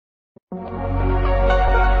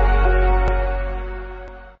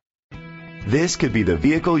This could be the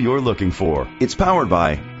vehicle you're looking for. It's powered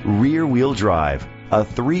by rear-wheel drive, a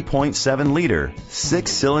 3.7-liter,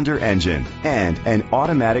 6-cylinder engine, and an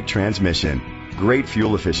automatic transmission. Great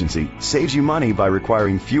fuel efficiency saves you money by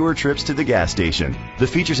requiring fewer trips to the gas station. The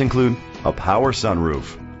features include a power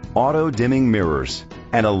sunroof, auto-dimming mirrors,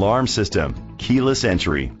 an alarm system, keyless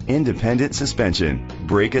entry, independent suspension,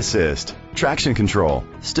 brake assist, traction control,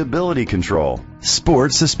 stability control,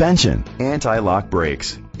 sport suspension, anti-lock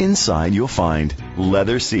brakes. Inside you'll find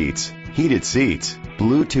leather seats, heated seats,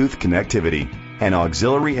 Bluetooth connectivity, an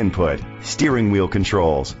auxiliary input, steering wheel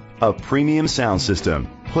controls, a premium sound system,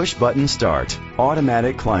 push-button start,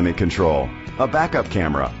 automatic climate control, a backup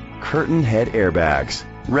camera, curtain head airbags.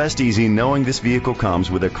 Rest easy knowing this vehicle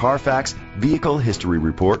comes with a Carfax Vehicle History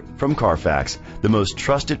Report from Carfax, the most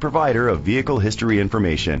trusted provider of vehicle history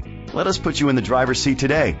information. Let us put you in the driver's seat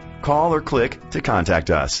today. Call or click to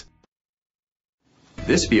contact us.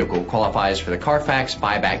 This vehicle qualifies for the Carfax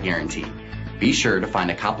buyback guarantee. Be sure to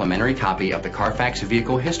find a complimentary copy of the Carfax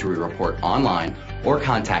Vehicle History Report online or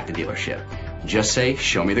contact the dealership. Just say,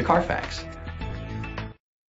 "Show me the Carfax."